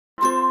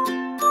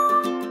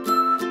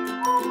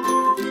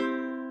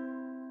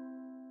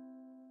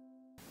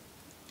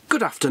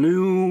Good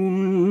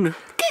afternoon.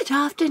 Good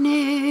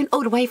afternoon,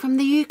 all the way from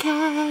the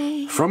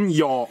UK. From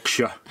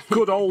Yorkshire.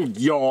 Good old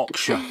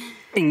Yorkshire.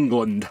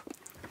 England.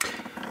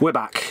 We're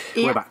back.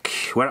 Yeah. We're back.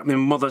 We're at my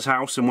mother's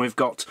house and we've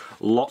got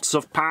lots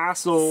of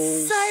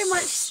parcels. So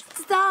much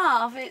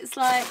stuff, it's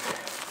like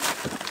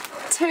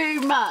too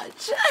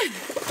much.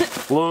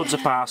 Loads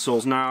of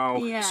parcels.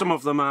 Now, Yeah. some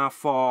of them are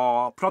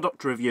for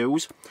product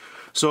reviews.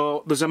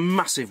 So there's a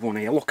massive one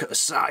here. Look at the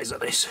size of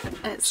this.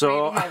 It's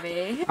so really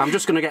heavy. I'm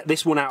just going to get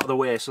this one out of the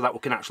way so that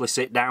we can actually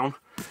sit down.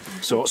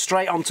 So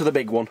straight on to the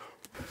big one.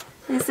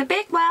 It's a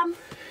big one.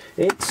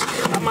 It's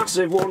a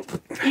massive one.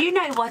 You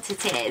know what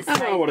it is. I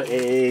know what it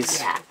is.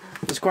 Yeah.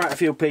 There's quite a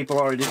few people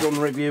already done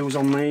reviews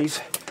on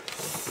these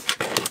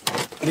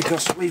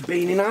because we've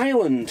been in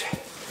Ireland.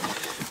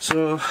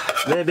 So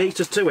they beat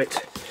us to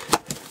it.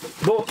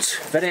 But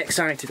very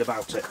excited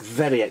about it.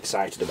 Very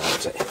excited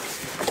about it.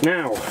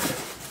 Now,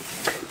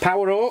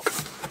 Power Oak.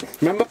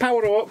 Remember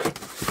Power Oak?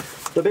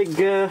 The big,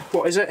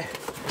 what is it?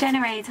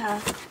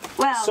 Generator.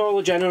 Well,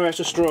 Solar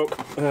generator stroke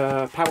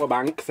power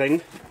bank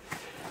thing.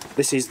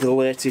 This is the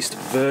latest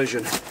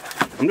version.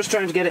 I'm just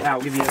trying to get it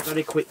out, give you a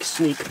very quick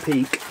sneak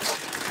peek,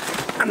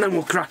 and then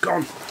we'll crack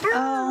on.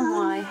 oh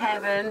my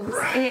heavens,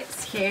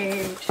 it's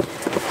huge.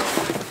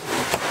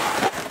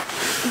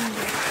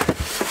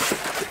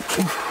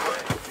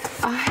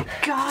 Oh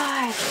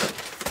God.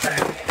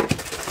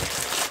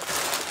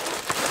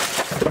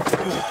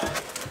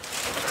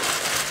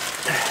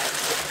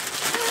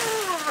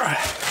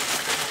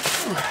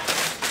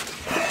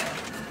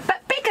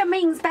 But bigger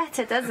means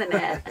better, doesn't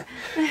it?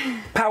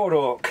 Power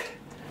Oak.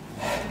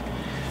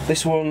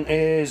 This one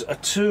is I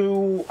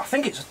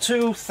think it's a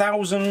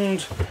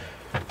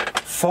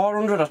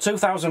 2,400 or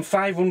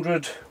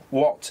 2,500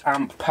 watt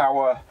amp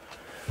power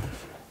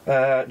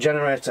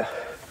generator.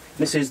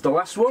 This is the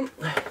last one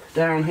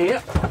down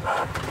here,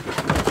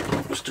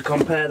 just to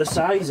compare the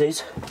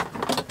sizes.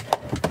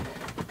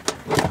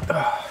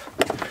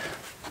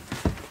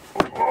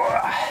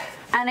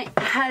 And it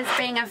has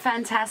been a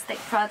fantastic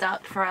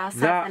product for us,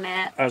 hasn't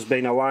That it? has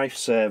been a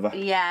lifesaver.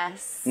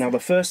 Yes. Now the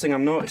first thing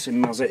I'm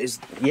noticing, Mazza, is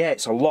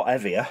it's a lot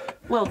heavier.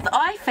 Well,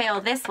 I feel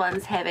this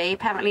one's heavy.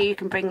 Apparently you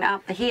can bring that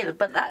up the hill,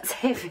 but that's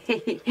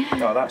heavy.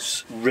 Oh,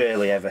 that's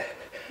really heavy.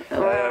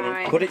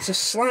 Right. But it's a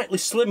slightly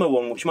slimmer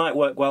one, which might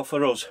work well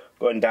for us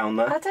going down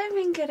there. I don't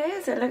think it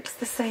is. It looks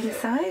the same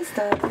size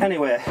though.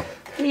 Anyway,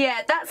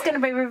 Yeah, that's going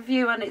to be a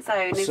review on its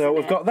own, isn't so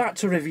we've it? got that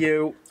to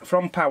review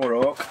from Power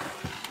Oak.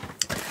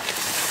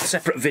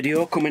 Separate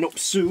video coming up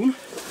soon.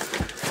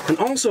 And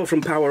also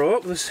from Power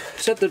Oak, they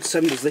said they'd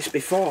send us this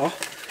before.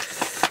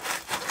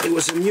 It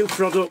was a new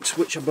product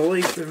which I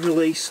believe they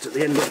released at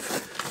the end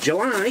of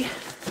July,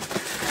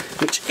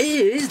 which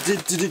is...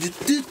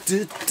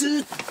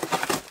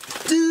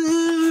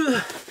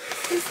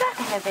 Is that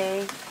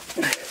heavy?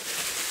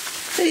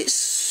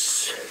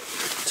 It's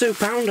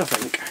 £2, I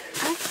think.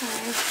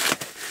 Okay.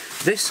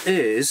 This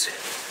is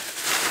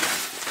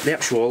the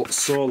actual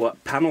solar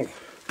panel,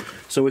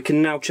 so we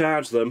can now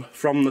charge them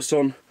from the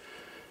sun.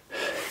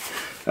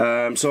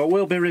 So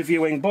we'll be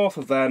reviewing both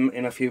of them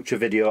in a future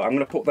video. I'm going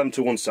to put them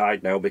to one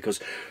side now because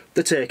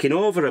they're taking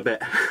over a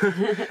bit,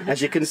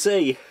 as you can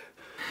see.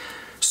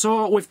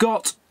 So we've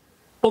got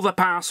other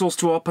parcels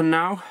to open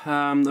now.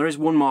 There is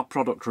one more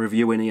product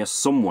review in here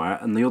somewhere,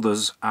 and the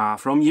others are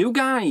from you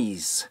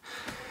guys.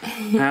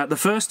 The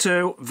first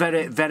two,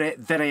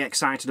 very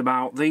excited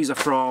about. These are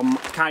from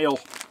Kyle.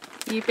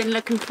 You've been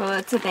looking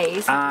forward to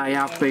these. I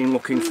have been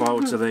looking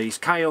forward to these.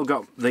 Kyle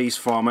got these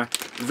for me.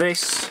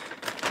 This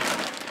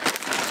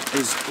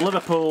is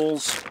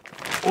Liverpool's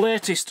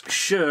latest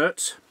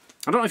shirt.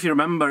 I don't know if you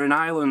remember, in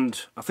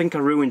Ireland, I think I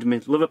ruined my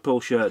Liverpool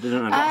shirt,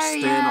 didn't I? I got a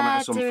stain on it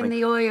or something. Doing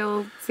the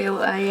oil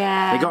filter,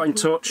 yeah. He got in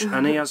touch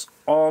and he has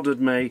ordered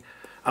me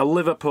a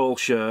Liverpool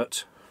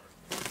shirt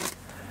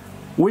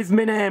with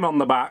my name on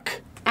the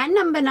back. And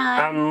number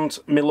 9. And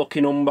my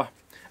lucky number.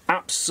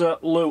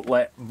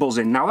 Absolutely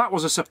buzzing. Now that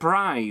was a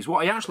surprise.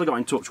 What he actually got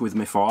in touch with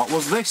me for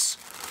was this.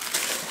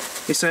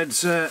 He said,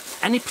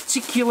 any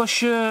particular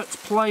shirt,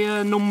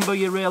 player, number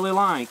you really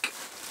like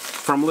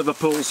from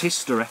Liverpool's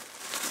history?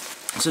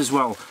 He says,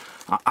 well,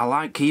 I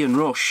like Ian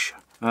Rush.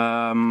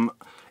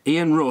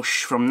 Ian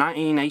Rush from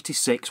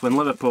 1986 when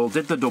Liverpool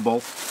did the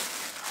double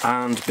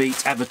and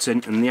beat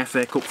Everton in the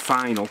FA Cup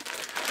final.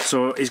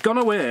 So he's gone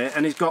away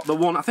and he's got the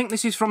one, I think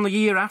this is from the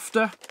year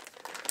after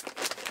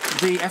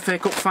the FA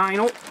Cup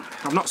final.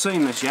 I've not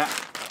seen this yet.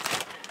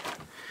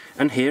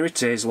 And here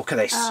it is, look at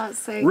this. Oh, it's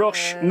so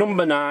Rush, good.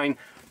 number 9,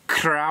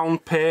 Crown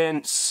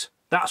Paints.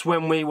 That's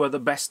when we were the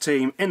best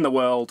team in the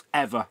world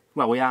ever.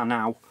 Well, we are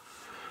now.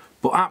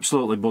 But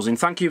absolutely buzzing.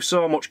 Thank you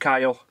so much,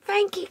 Kyle.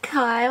 Thank you,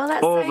 Kyle.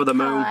 That's Over so the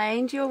moon.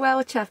 kind. You're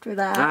well chuffed with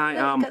that. I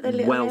am Look at the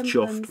little well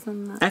emblems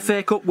on chuffed. that.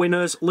 FA Cup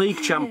winners,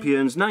 League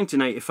champions,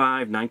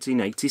 1985,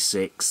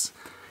 1986.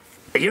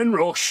 Ian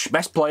Rush,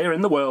 best player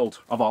in the world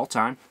of all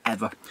time,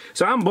 ever.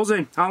 So I'm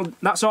buzzing.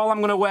 That's all I'm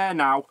going to wear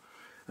now.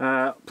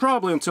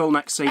 Probably until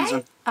next season.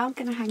 Hey, I'm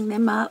going to hang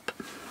them up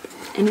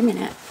in a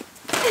minute.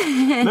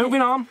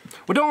 Moving on.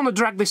 We don't want to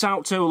drag this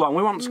out too long.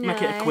 We want to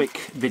make it a quick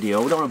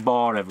video. We don't want to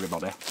bore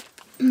everybody.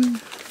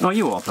 No,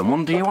 you open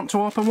one. Do you want to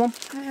open one?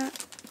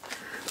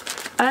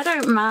 I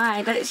don't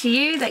mind. It's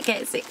you that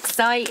gets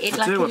excited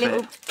like a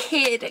little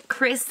kid at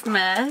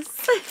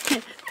Christmas.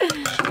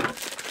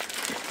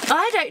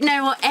 I don't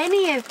know what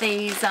any of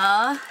these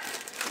are.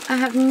 I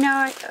have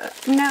no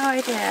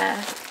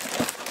idea.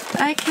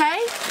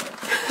 Okay.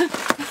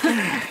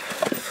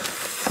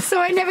 So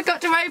I never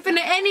got to open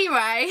it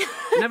anyway.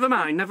 Never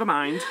mind, never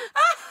mind.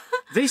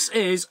 This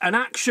is an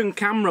action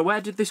camera. Where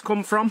did this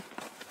come from?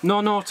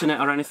 No note in it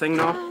or anything,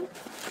 no?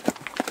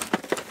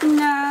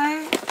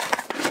 No.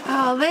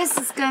 Oh, this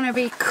is going to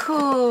be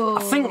cool.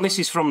 I think this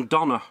is from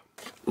Donna.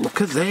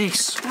 Look at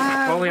this.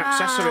 All the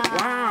accessories.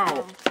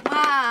 Wow.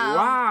 Wow.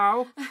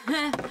 Wow.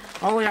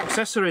 All the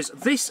accessories.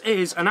 This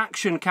is an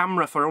action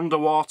camera for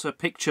underwater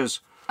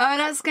pictures. Oh,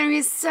 that's going to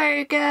be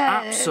so good.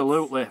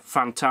 Absolutely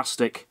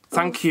fantastic.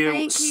 Thank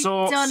you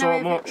so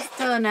much.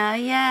 Donna,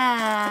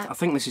 yeah. I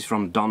think this is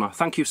from Donna.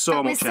 Thank you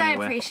so much anyway.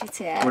 We're so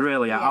appreciative. We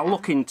really are. Yeah. I'll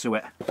look into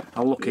it.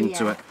 I'll look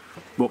into it.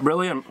 But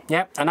brilliant.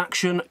 Yep, an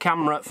action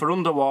camera for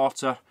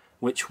underwater,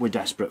 which we're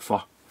desperate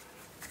for.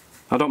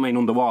 I don't mean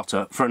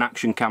underwater, for an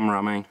action camera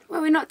I mean.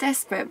 Well, we're not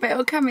desperate, but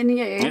it'll come in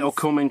use. It'll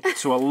come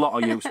into a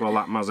lot of use, will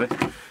that, Mazzy?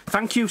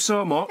 Thank you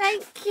so much.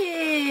 Thank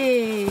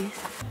you.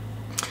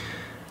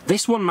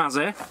 This one,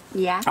 Mazzy,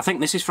 I think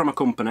this is from a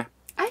company.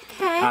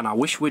 Okay. And I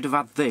wish we'd have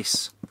had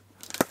this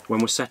when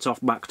we set off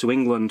back to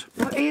England.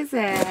 What is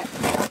it?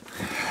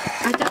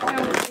 I don't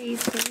know what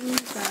these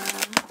things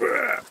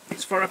are.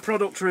 It's for a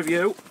product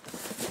review.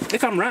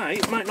 If I'm right,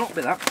 it might not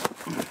be that.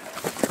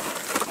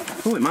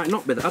 Oh, it might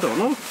not be that, I don't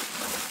know.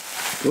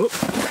 Whoop.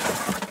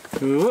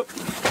 Whoop.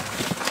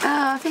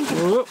 Oh, I think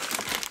it's... Whoop.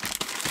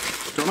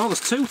 Don't know,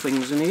 there's two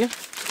things in here.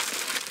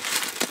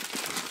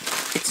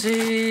 It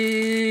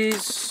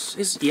is...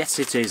 Yes,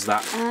 it is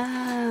that.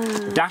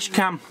 Oh. Dash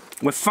cam.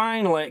 We've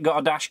finally got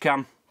a dash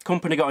cam.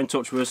 Company got in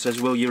touch with us, says,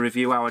 will you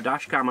review our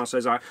dash cam? I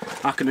says, I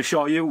can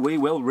assure you we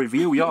will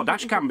review your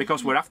dash cam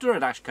because we're after a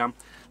dash cam.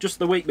 Just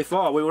the week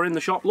before we were in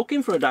the shop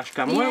looking for a dash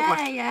cam, weren't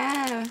we?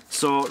 Yeah.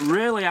 So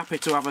really happy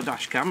to have a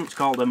dash cam. It's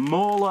called a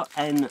Mola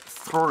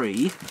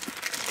N3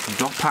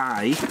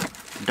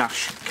 Dopai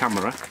dash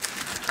camera.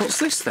 What's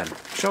this then?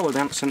 Surely they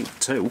haven't sent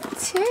two.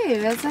 Two,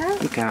 is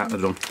it? We can't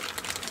have done.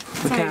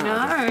 I don't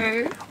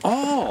know.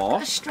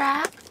 Or... A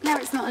strap? No,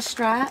 it's not a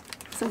strap.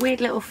 It's a weird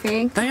little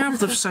thing.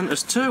 They've sent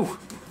us two.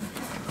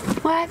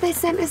 Why have they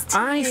sent us two?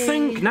 I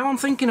think, now I'm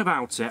thinking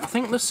about it, I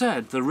think they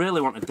said they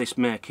really wanted this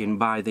making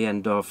by the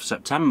end of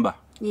September.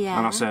 Yeah.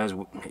 And I says,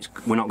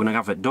 we're not going to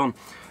have it done.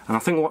 And I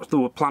think what they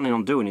were planning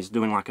on doing is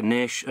doing like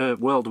a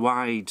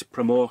worldwide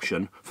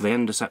promotion for the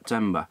end of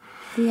September.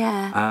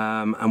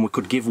 Yeah. And we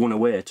could give one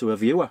away to a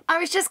viewer. I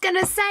was just going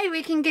to say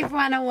we can give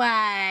one away.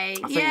 I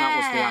think that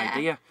was the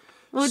idea.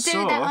 We'll do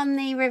that on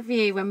the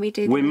review when we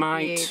do the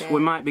review. We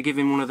might be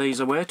giving one of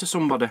these away to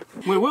somebody.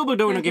 We will be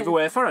doing a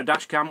giveaway for a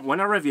dash cam when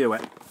I review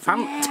it.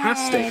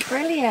 Fantastic. Yay,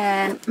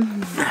 brilliant.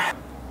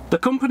 The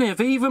company have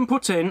even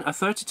put in a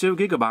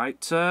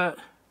 32GB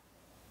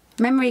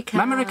memory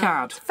card. Memory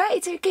card.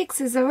 32 gigs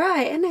is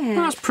alright, isn't it?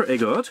 That's pretty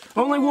good.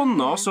 Only one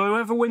though, so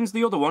whoever wins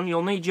the other one,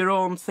 you'll need your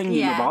own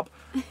thingy-mabob.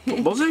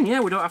 But buzzing,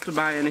 yeah, we don't have to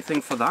buy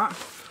anything for that.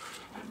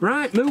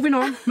 Right, moving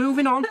on,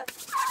 moving on.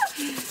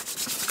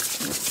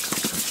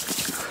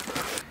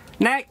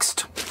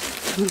 Next,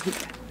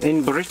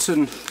 in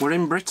Britain. We're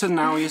in Britain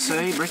now, you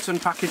see, Britain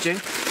packaging.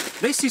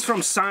 This is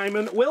from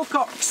Simon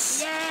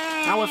Wilcox. Yay!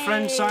 Our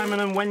friend Simon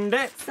and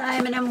Wendy.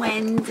 Simon and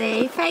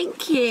Wendy,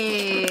 thank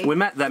you. We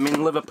met them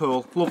in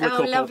Liverpool. Lovely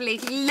couple. Lovely,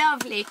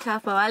 lovely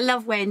couple. I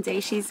love Wendy.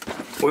 She's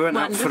We went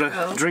wonderful. out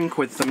for a drink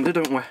with them,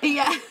 didn't we?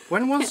 Yeah.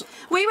 When was...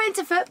 We went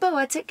to football.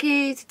 I took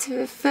you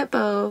to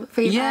football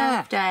for your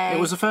birthday. It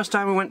was the first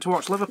time we went to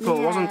watch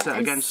Liverpool, wasn't it? and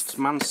Against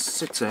Man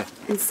City.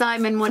 And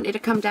Simon wanted to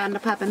come down the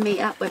pub and meet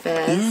up with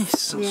us.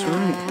 Yes, that's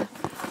right.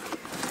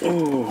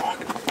 Oh,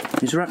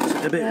 he's wrapped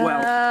it a bit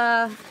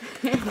well.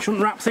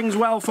 Shouldn't wrap things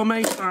well for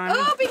me, Simon.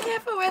 Oh, be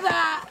careful with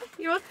that.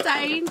 You're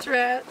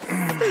dangerous.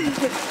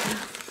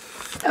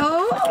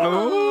 Oh.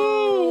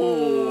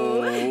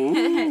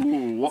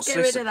 What's Get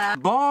this? rid of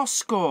that. Bar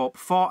scope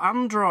for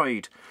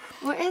Android.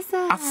 What is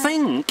that? I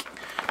think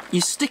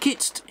you stick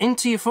it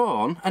into your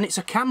phone and it's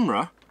a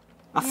camera.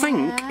 I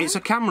think it's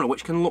a camera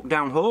which can look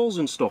down holes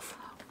and stuff.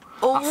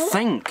 Oh. I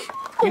think.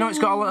 You know, it's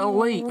got a little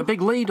lead, a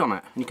big lead on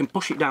it, and you can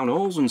push it down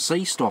holes and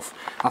see stuff.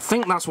 I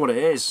think that's what it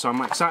is, so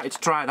I'm excited to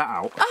try that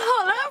out.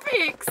 Oh, that'll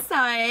be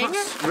exciting.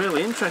 That's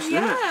really interesting,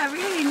 isn't it? Yeah,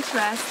 really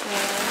interesting.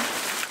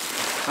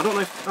 I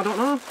don't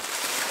know.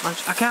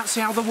 I can't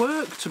see how they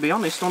work, to be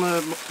honest, on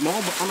a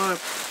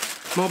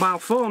mobile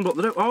phone, but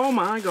they do. Oh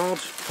my god.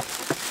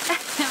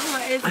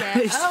 What is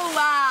it? Oh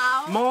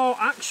wow. More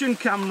action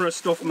camera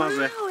stuff,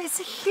 Mazzy. Wow, it's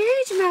a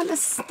huge amount of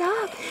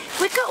stuff.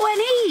 We've got one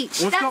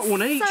each. We've got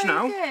one each so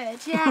now. Good,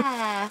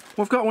 yeah.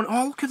 We've got one.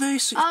 Oh, look at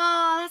this.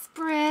 Oh, that's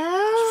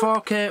brilliant.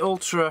 4K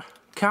Ultra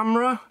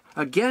camera,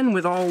 again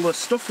with all the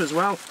stuff as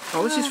well.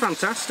 Oh, this is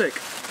fantastic.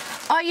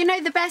 Oh, you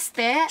know the best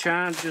bit?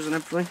 Chargers and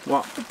everything.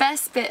 What? The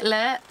best bit,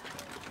 look.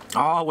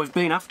 Oh, we've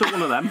been after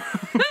one of them.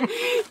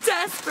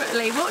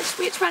 Desperately.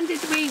 Which one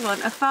did we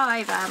want? A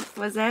 5 amp,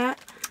 was it?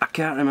 I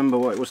can't remember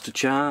what it was to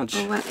charge.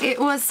 It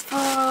was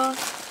for...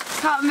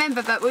 Can't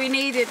remember, but we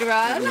needed one.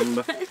 I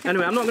remember.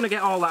 Anyway, I'm not going to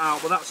get all that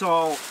out, but that's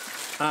all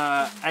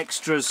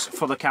extras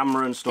for the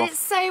camera and stuff. It's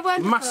so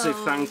wonderful. Massive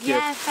thank you.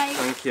 Yeah,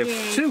 thank you.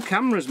 2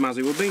 cameras,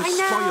 Mazzy. We're being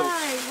spoilt.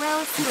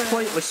 Well spoiled.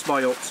 Completely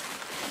spoilt.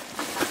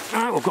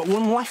 Right, we've got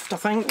one left, I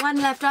think.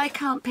 One left. I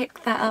can't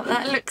pick that up.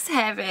 That looks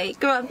heavy.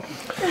 Go on.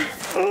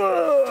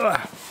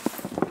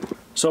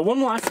 So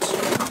one left.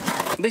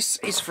 This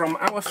is from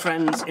our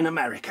friends in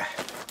America.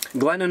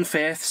 Glen and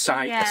Faith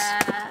Sykes.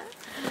 Yeah.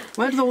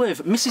 Where do they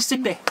live?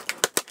 Mississippi.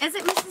 Is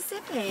it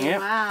Mississippi? Yeah.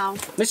 Wow.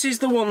 This is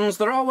the ones,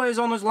 they're always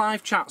on us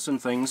live chats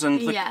and things,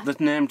 and they're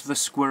named the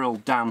squirrel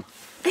Dan.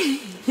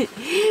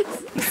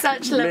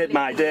 Such lovely. Made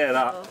my day,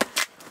 that.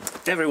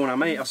 Everyone I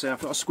meet, I say,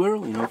 I've got a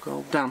squirrel, you know,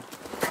 called Dan.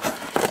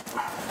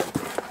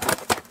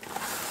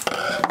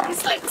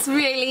 This looks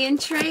really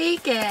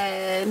intriguing.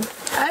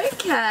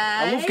 Okay.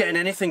 I love getting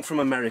anything from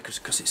America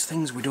because it's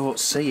things we don't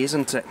see,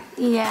 isn't it?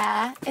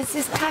 Yeah. Is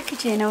this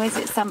packaging or is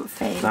it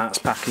something? That's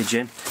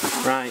packaging.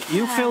 Right,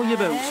 you fill your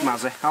boots,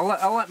 Mazzy.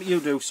 I'll let you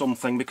do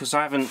something because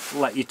I haven't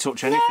let you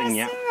touch anything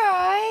yet. That's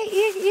alright.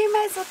 You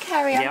may as well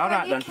carry on. Yeah,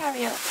 alright then.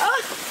 Carry on.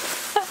 Oh.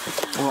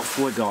 What have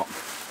we got?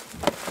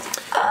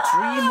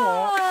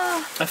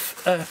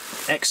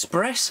 Dreamwalk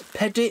Express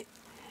Pedit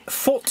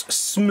Foot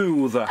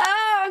Smoother.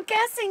 Oh, I'm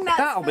guessing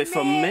That'll be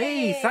for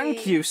me.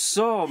 Thank you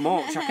so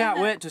much. I can't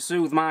wait to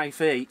soothe my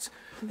feet.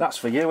 That's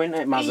for you, isn't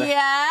it, Mazzy?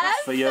 Yeah,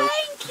 that's for you.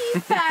 Thank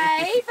you,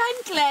 Faith.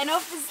 And Glen,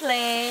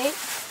 obviously.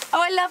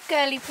 Oh, I love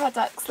girly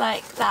products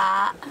like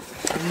that.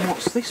 And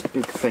what's this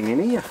big thing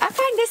in here? I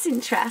find this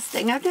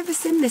interesting. I've never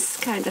seen this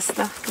kind of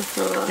stuff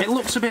before. It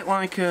looks a bit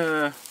like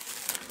a...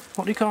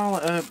 What do you call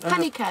it?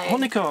 Honeycomb.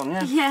 Honeycomb,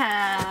 yeah.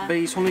 Yeah.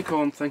 Bees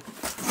honeycomb thing.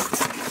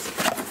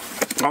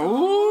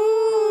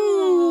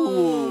 Oh,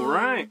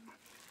 right.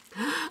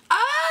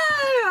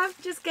 Oh, I've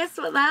just guessed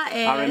what that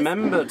is. I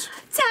remembered.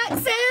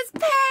 Texas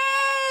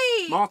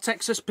Pete! More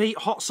Texas Pete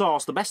hot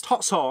sauce, the best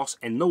hot sauce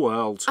in the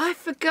world. I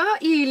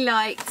forgot you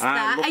liked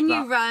that, and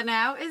you ran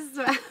out as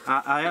well.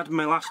 I had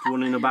my last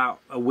one in about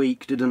a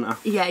week, didn't I?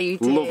 Yeah, you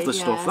did. Love the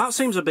stuff. That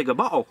seems a bigger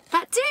bottle.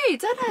 That do,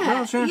 doesn't it?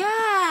 Does, yeah.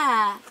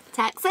 Yeah.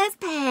 Texas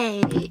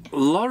Pete.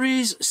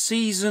 Lorry's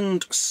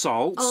seasoned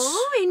salts.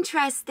 Oh,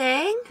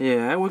 interesting.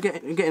 Yeah, we're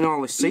getting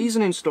all this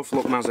seasoning stuff,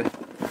 look, Mazzy.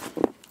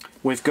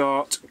 We've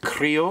got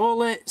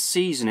Creole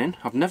seasoning.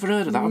 I've never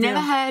heard of that.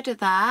 Never heard of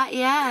that,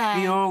 yeah.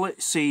 Creole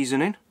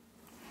seasoning.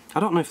 I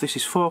don't know if this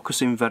is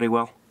focusing very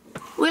well.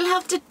 We'll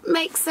have to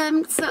make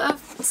some sort of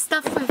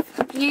stuff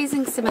with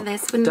using some of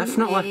this, wouldn't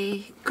Definitely.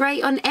 we?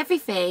 Great on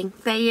everything.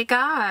 There you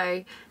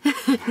go.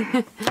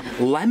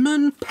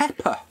 Lemon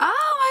pepper.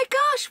 Oh my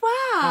gosh,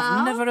 wow.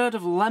 I've never heard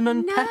of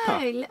lemon pepper.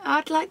 No,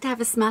 I'd like to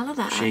have a smell of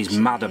that. She's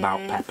actually. mad about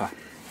pepper.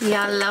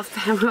 Yeah, I love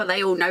pepper. Well,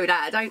 they all know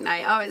that, don't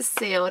they? Oh, it's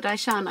sealed. I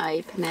shan't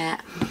open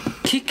it.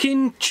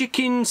 Kicking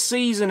chicken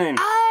seasoning.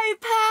 Oh,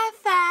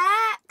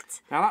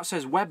 perfect. Now that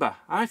says Weber.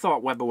 I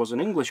thought Weber was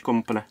an English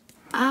company.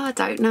 Oh, I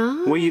don't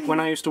know. When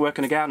I used to work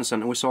in a garden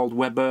centre, we sold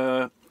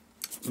Weber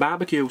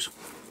barbecues.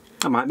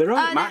 I might be wrong.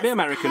 Oh, it might be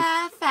American.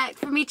 Perfect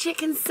for me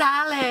chicken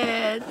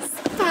salads.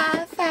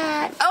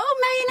 Perfect.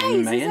 Oh,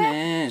 mayonnaise.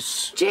 Mayonnaise.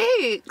 Is it?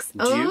 Duke's.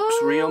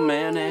 Duke's real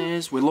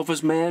mayonnaise. We love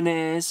us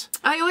mayonnaise.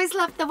 I always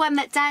loved the one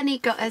that Danny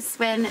got us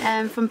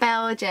when from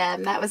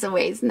Belgium. That was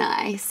always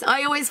nice.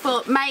 I always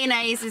thought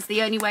mayonnaise is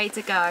the only way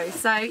to go.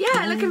 So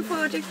yeah, looking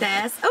forward to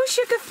this. Oh,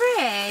 sugar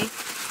free.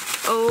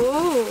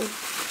 Oh,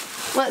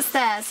 what's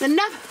this?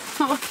 Another.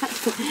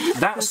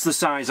 That's the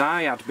size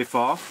I had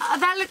before. Oh,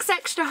 that looks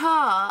extra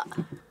hot.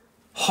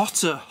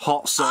 Hotter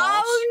hot sauce.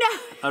 Oh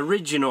no!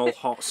 Original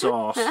hot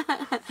sauce.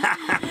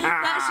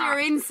 That's your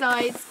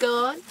insides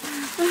gone.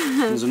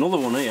 There's another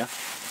one here.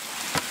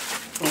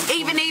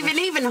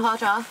 Even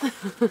hotter.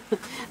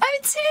 Oh,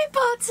 2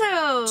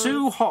 bottles.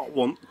 2 hot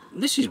ones.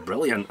 This is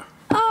brilliant.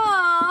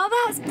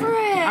 Oh, that's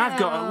brilliant. I've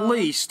got at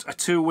least a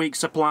 2-week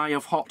supply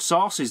of hot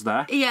sauces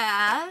there.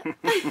 Yeah.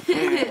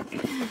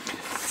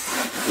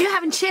 You're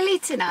having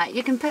chilli tonight.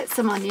 You can put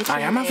some on your chilli.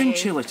 I am having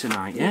chilli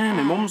tonight. Yeah,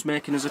 my mum's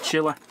making us a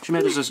chilli. She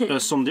made us a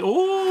Sunday.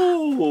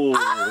 Oh!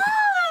 I'm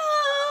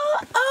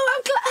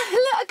glad.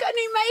 Look, I got a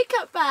new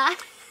makeup bag.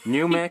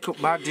 New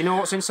makeup bag. Do you know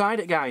what's inside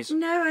it, guys?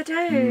 No, I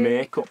don't.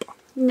 Makeup.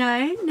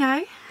 No.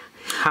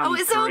 Hand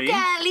It's all cream.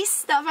 girly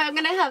stuff. I'm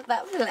going to have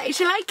that for later.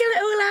 Shall I get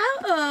it all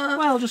out? Or?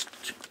 Well, just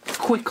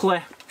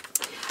quickly.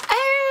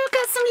 Oh,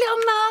 got some little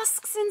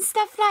masks and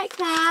stuff like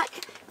that.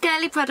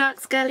 Girly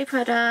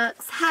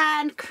products.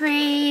 Hand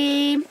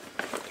cream.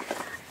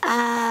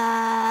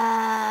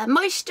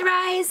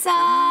 Moisturiser.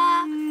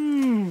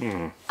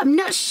 I'm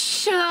not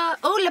sure.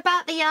 All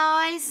about the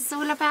eyes. It's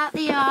all about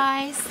the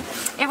eyes.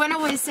 Everyone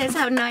always says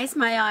how nice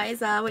my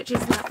eyes are, which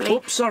is lovely.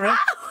 Oops, sorry.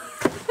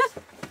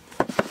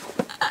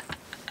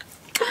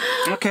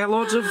 Okay,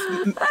 loads of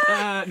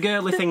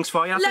girly things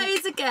for you.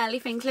 Loads of girly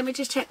things. Let me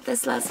just check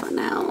this last one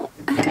out.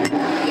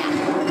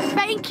 Yeah.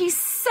 Thank you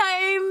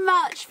so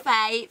much,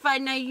 Faith. I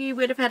know you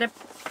would have had a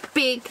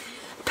big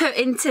put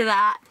into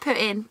that.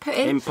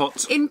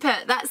 Input.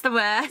 Input, that's the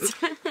word.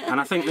 And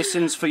I think this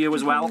one's for you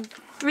as well.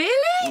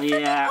 Really?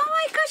 Yeah. Oh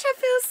my gosh, I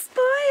feel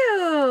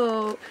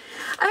spoiled.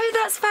 Oh,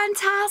 that's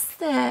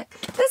fantastic.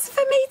 That's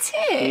for me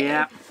too.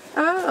 Yeah.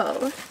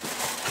 Oh.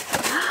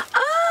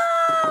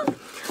 Oh.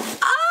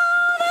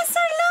 Oh, that's so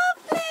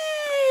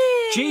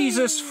lovely.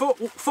 Jesus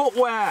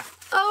footwear.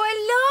 Oh, I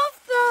love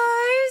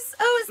those.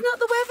 Oh, it's not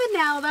the weather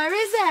now though,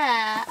 is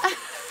it?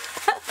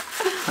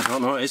 I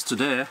don't know what it is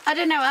today. I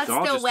don't know, I'd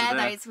Gorgeous still wear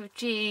today. those with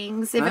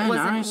jeans if They're it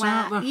wasn't nice, wet.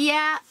 aren't they?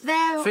 Yeah,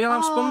 they're Feel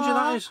how spongy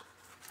that is.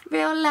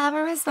 real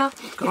leather as well.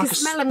 Got like a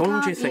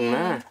spongy thing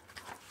there.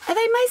 Are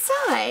they my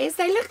size?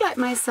 They look like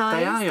my size.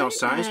 They are your don't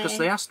size because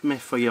they asked me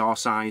for your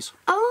size.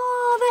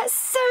 Oh, that's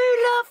so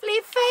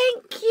lovely.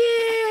 Thank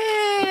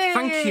you.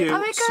 Thank you oh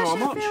my gosh, so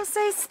much. I feel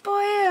so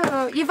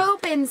spoiled. You've all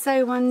been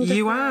so wonderful.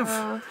 You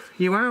have.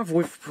 You have.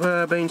 We've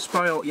been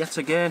spoilt yet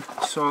again.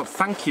 So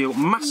thank you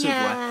massively.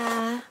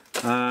 Yeah.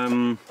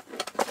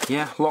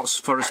 Yeah, lots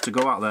for us to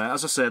go out there.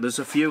 As I said, there's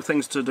a few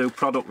things to do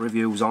product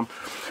reviews on.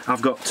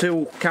 I've got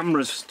 2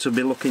 cameras to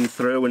be looking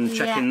through and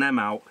checking them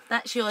out.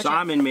 That's your So job.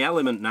 I'm in my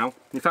element now.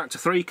 In fact,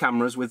 3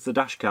 cameras with the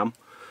dash cam.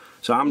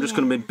 So I'm just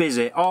going to be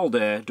busy all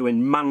day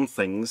doing man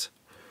things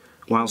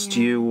whilst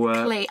you...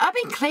 I've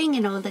been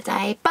cleaning all the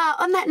day. But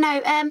on that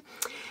note,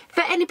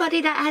 for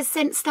anybody that has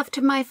sent stuff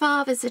to my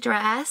father's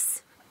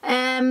address,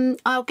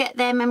 I'll get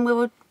them and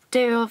we'll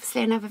do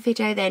obviously another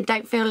video then.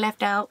 Don't feel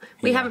left out.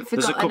 We haven't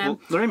There's forgotten a couple.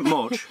 them. There ain't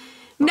much.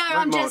 No,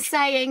 I'm just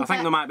saying. I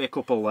think there might be a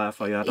couple there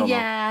for you. I don't know.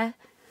 Yeah.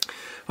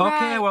 Okay,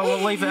 Right. well,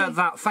 we'll leave it at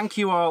that. Thank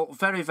you all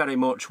very, very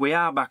much. We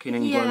are back in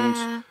England.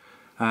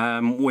 Yeah.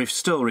 We're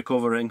still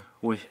recovering.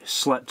 We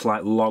slept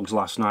like logs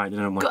last night,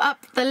 didn't we? Got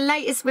up the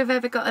latest we've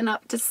ever gotten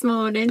up this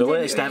morning. The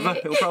didn't latest we? ever.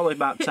 It was probably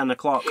about 10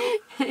 o'clock.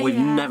 We've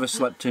never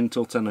slept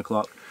until 10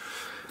 o'clock.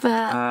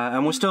 But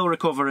And we're still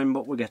recovering,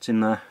 but we're getting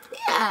there.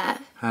 yeah.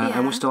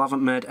 And we still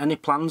haven't made any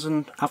plans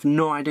and have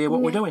no idea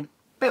what we're doing.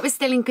 But we're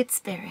still in good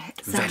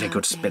spirits. Very aren't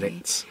good we?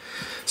 spirits.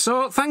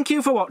 So thank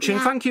you for watching.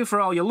 Yeah. Thank you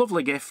for all your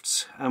lovely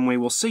gifts. And we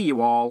will see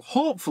you all,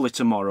 hopefully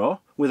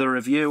tomorrow, with a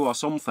review or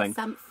something.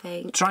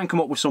 Try and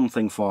come up with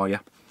something for you.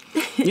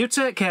 You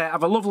take care.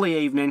 Have a lovely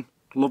evening.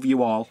 Love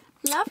you all.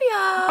 Love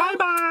y'all.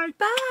 Bye-bye.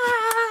 Bye.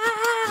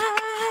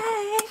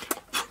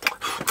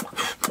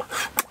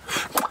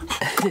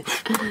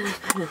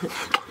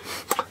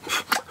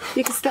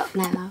 You can stop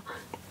now.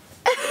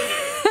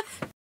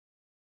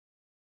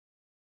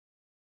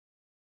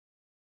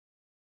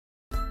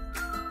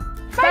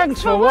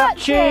 Thanks for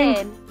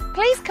watching.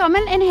 Please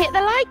comment and hit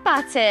the like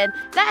button.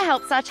 That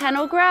helps our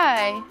channel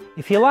grow.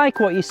 If you like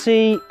what you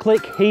see,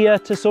 click here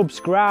to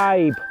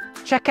subscribe.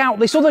 Check out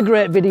this other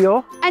great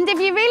video. And if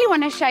you really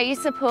want to show your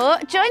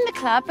support, join the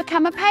club,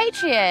 become a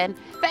Patreon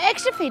for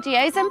extra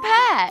videos and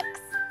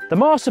perks. The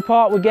more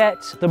support we get,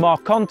 the more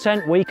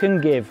content we can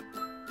give.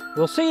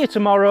 We'll see you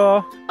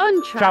tomorrow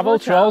On Travel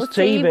Trolls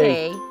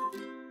TV.